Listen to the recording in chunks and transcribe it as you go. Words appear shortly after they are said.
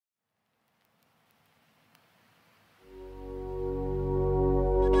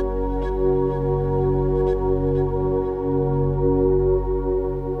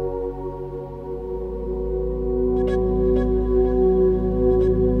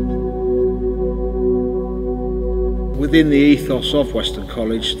Within the ethos of Weston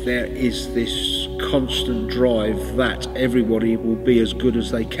College, there is this constant drive that everybody will be as good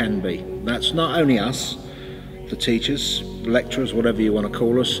as they can be. That's not only us, the teachers, lecturers, whatever you want to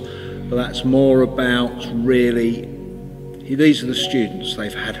call us, but that's more about really, these are the students.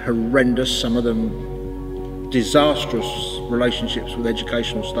 They've had horrendous, some of them disastrous relationships with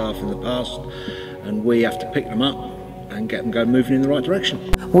educational staff in the past, and we have to pick them up and get them moving in the right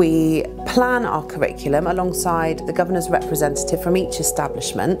direction. We plan our curriculum alongside the Governor's representative from each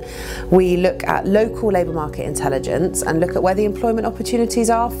establishment. We look at local labour market intelligence and look at where the employment opportunities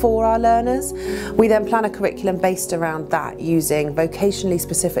are for our learners. We then plan a curriculum based around that, using vocationally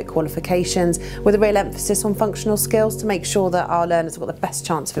specific qualifications with a real emphasis on functional skills to make sure that our learners have got the best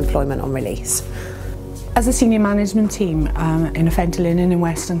chance of employment on release. As a senior management team in Fenton and in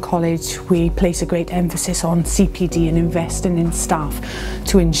Weston College, we place a great emphasis on CPD and investing in staff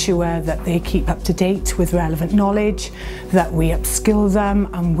to ensure that they keep up to date with relevant knowledge, that we upskill them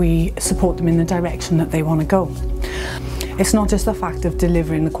and we support them in the direction that they want to go. It's not just the fact of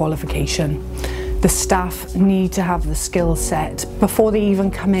delivering the qualification. The staff need to have the skill set before they even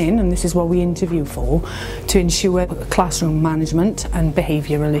come in, and this is what we interview for, to ensure classroom management and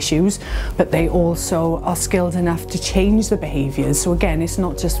behavioural issues, but they also are skilled enough to change the behaviours. So again, it's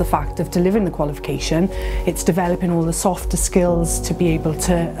not just the fact of delivering the qualification, it's developing all the softer skills to be able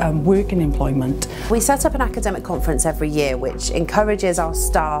to work in employment. We set up an academic conference every year which encourages our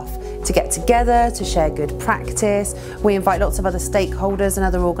staff to get together, to share good practice. We invite lots of other stakeholders and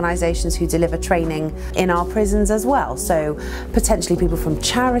other organisations who deliver training in our prisons as well, so potentially people from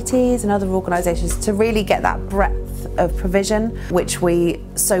charities and other organisations, to really get that breadth of provision which we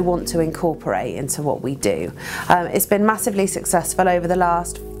so want to incorporate into what we do. It's been massively successful over the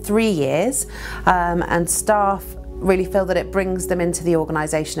last 3 years, and staff really feel that it brings them into the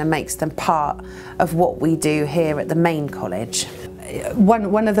organisation and makes them part of what we do here at the main college.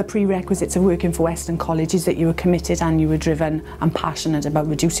 One of the prerequisites of working for Weston College is that you were committed and you were driven and passionate about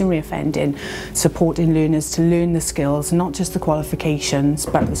reducing reoffending, supporting learners to learn the skills, not just the qualifications,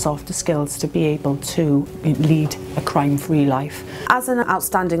 but the softer skills to be able to lead a crime-free life. As an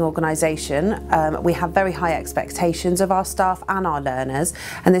outstanding organisation, we have very high expectations of our staff and our learners,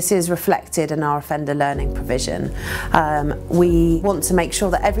 and this is reflected in our offender learning provision. We want to make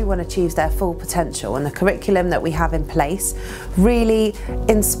sure that everyone achieves their full potential, and the curriculum that we have in place really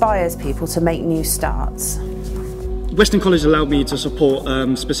inspires people to make new starts. Weston College allowed me to support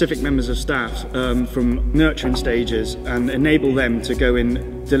specific members of staff from nurturing stages and enable them to go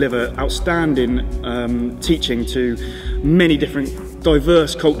and deliver outstanding teaching to many different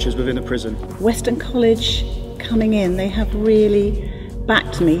diverse cultures within a prison. Weston College coming in, they have really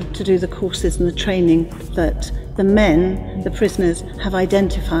backed me to do the courses and the training that the men, the prisoners, have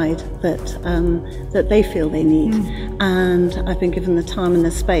identified that they feel they need, and I've been given the time and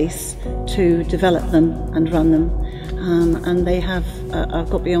the space to develop them and run them, and they have, I've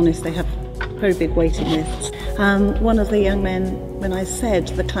got to be honest, they have very big waiting lists. One of the young men, when I said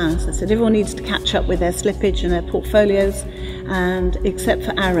to the class, I said everyone needs to catch up with their slippage and their portfolios, and except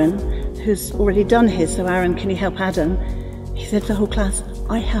for Aaron, who's already done his, so Aaron, can you help Adam? He said to the whole class,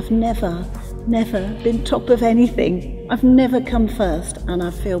 I have never been top of anything. I've never come first, and I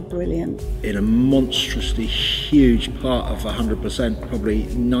feel brilliant. In a monstrously huge part of 100%, probably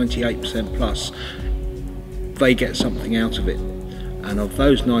 98% plus, they get something out of it. And of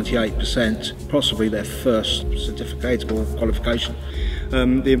those 98%, possibly their first certificatable qualification.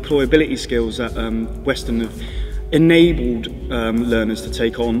 The employability skills that Weston have enabled learners to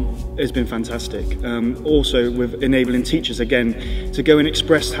take on has been fantastic. Also with enabling teachers again to go and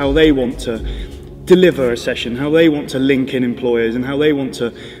express how they want to deliver a session, how they want to link in employers, and how they want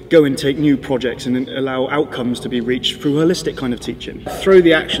to go and take new projects and allow outcomes to be reached through holistic kind of teaching. Through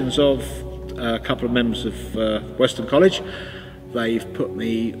the actions of a couple of members of Weston College, they've put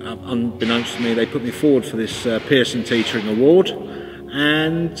me, unbeknownst to me, they put me forward for this Pearson Teaching Award,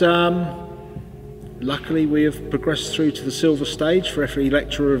 and luckily we have progressed through to the silver stage for FE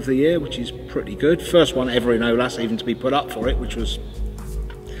Lecturer of the Year, which is pretty good. First one ever in OLAS even to be put up for it, which was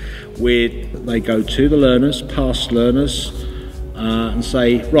weird. They go to the learners, past learners, and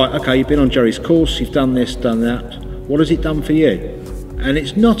say, right, okay, you've been on Jerry's course, you've done this, done that, what has it done for you? And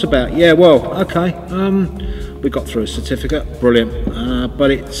it's not about, yeah, well, okay, we got through a certificate, brilliant,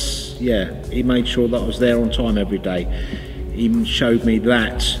 but it's, yeah, he made sure that I was there on time every day. He showed me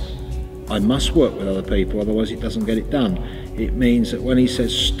that I must work with other people, otherwise it doesn't get it done. It means that when he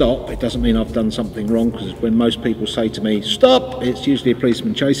says stop, it doesn't mean I've done something wrong, because when most people say to me, stop, it's usually a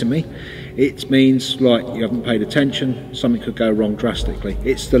policeman chasing me. It means, like, you haven't paid attention, something could go wrong drastically.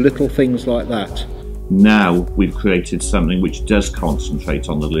 It's the little things like that. Now we've created something which does concentrate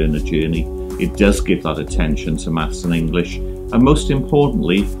on the learner journey. It does give that attention to maths and English, and most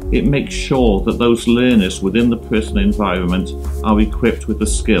importantly, it makes sure that those learners within the prison environment are equipped with the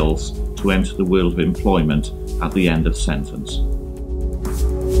skills to enter the world of employment at the end of sentence.